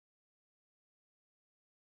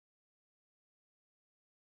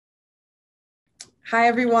Hi,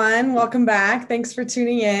 everyone. Welcome back. Thanks for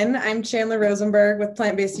tuning in. I'm Chandler Rosenberg with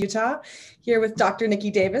Plant-Based Utah, here with Dr.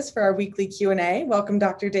 Niki Davis for our weekly Q&A. Welcome,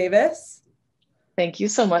 Dr. Davis. Thank you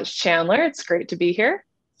so much, Chandler. It's great to be here.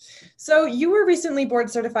 So you were recently board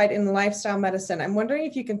certified in lifestyle medicine. I'm wondering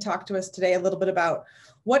if you can talk to us today a little bit about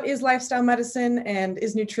what is lifestyle medicine and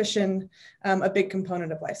is nutrition a big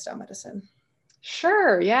component of lifestyle medicine?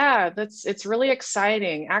 Sure. Yeah, it's really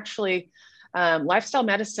exciting. Actually, lifestyle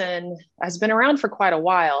medicine has been around for quite a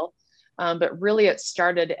while, but really it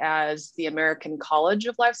started as the American College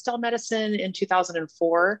of Lifestyle Medicine in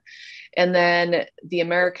 2004. And then the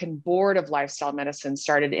American Board of Lifestyle Medicine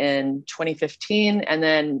started in 2015. And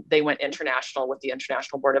then they went international with the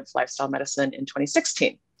International Board of Lifestyle Medicine in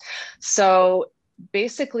 2016. So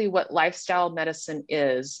basically what lifestyle medicine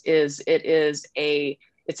is it's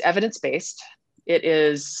evidence-based. It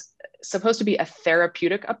is supposed to be a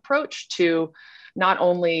therapeutic approach to not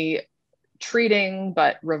only treating,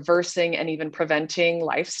 but reversing and even preventing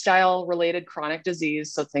lifestyle related chronic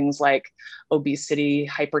disease. So things like obesity,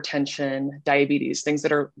 hypertension, diabetes, things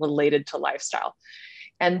that are related to lifestyle.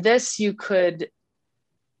 And this you could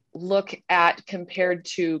look at compared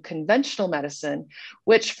to conventional medicine,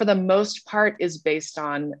 which for the most part is based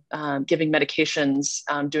on giving medications,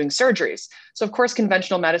 doing surgeries. So of course,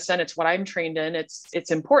 conventional medicine, it's what I'm trained in.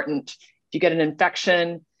 It's important. If you get an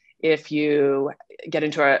infection, if you get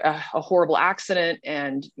into a horrible accident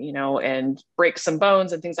and break some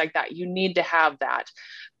bones and things like that, you need to have that.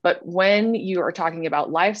 But when you are talking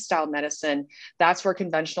about lifestyle medicine, that's where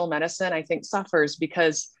conventional medicine, I think, suffers,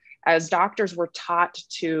 because as doctors, we're taught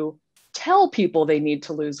to tell people they need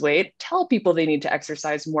to lose weight, tell people they need to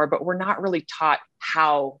exercise more, but we're not really taught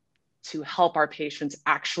how to help our patients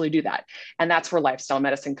actually do that. And that's where lifestyle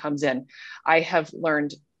medicine comes in. I have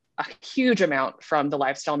learned a huge amount from the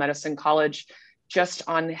Lifestyle Medicine College just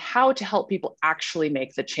on how to help people actually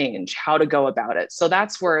make the change, how to go about it. So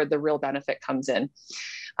that's where the real benefit comes in.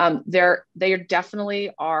 They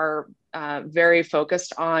definitely are very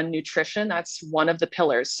focused on nutrition. That's one of the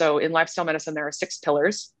pillars. So in lifestyle medicine, there are 6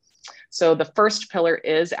 pillars. So the first pillar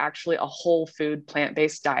is actually a whole food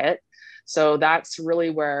plant-based diet. So that's really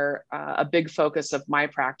where a big focus of my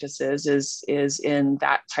practice is in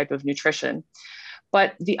that type of nutrition.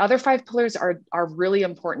 But the other 5 pillars are really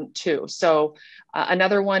important too. So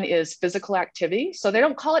another one is physical activity. So they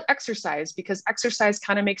don't call it exercise because exercise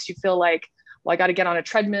kind of makes you feel like, well, I got to get on a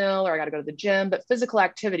treadmill or I got to go to the gym, but physical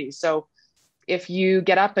activity. So if you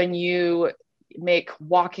get up and you make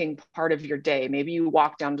walking part of your day, maybe you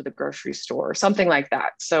walk down to the grocery store or something like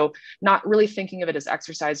that. So not really thinking of it as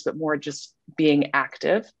exercise, but more just being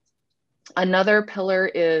active. Another pillar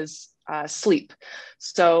is sleep.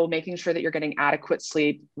 So making sure that you're getting adequate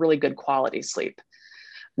sleep, really good quality sleep.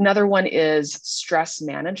 Another one is stress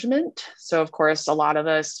management. So of course, a lot of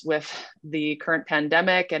us with the current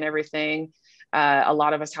pandemic and everything, a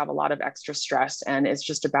lot of us have a lot of extra stress, and it's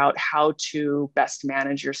just about how to best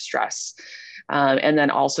manage your stress. And then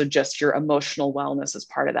also just your emotional wellness as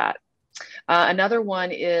part of that. Another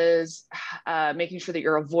one is making sure that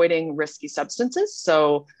you're avoiding risky substances.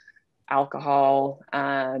 So alcohol,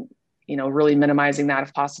 really minimizing that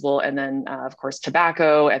if possible. And then of course,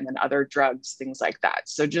 tobacco, and then other drugs, things like that.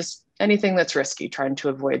 So just anything that's risky, trying to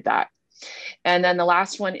avoid that. And then the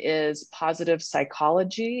last one is positive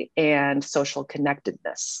psychology and social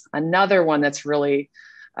connectedness. Another one that's really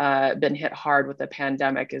been hit hard with the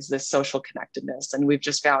pandemic is this social connectedness. And we've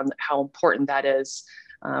just found how important that is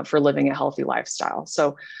for living a healthy lifestyle.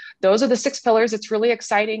 So those are the 6 pillars. It's really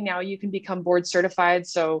exciting. Now you can become board certified.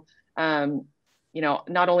 So,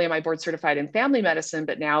 not only am I board certified in family medicine,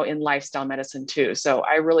 but now in lifestyle medicine too. So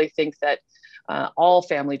I really think that all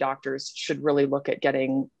family doctors should really look at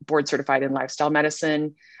getting board certified in lifestyle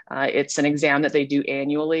medicine. It's an exam that they do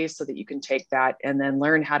annually so that you can take that and then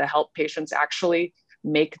learn how to help patients actually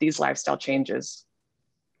make these lifestyle changes.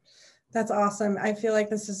 That's awesome. I feel like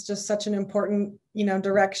this is just such an important,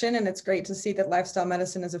 direction. And it's great to see that lifestyle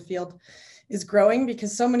medicine as a field is growing,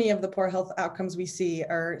 because so many of the poor health outcomes we see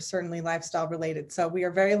are certainly lifestyle related. So we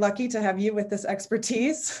are very lucky to have you with this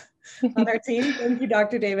expertise on our team. Thank you,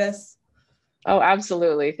 Dr. Davis. Oh,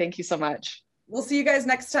 absolutely. Thank you so much. We'll see you guys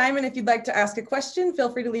next time. And if you'd like to ask a question,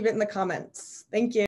 feel free to leave it in the comments. Thank you.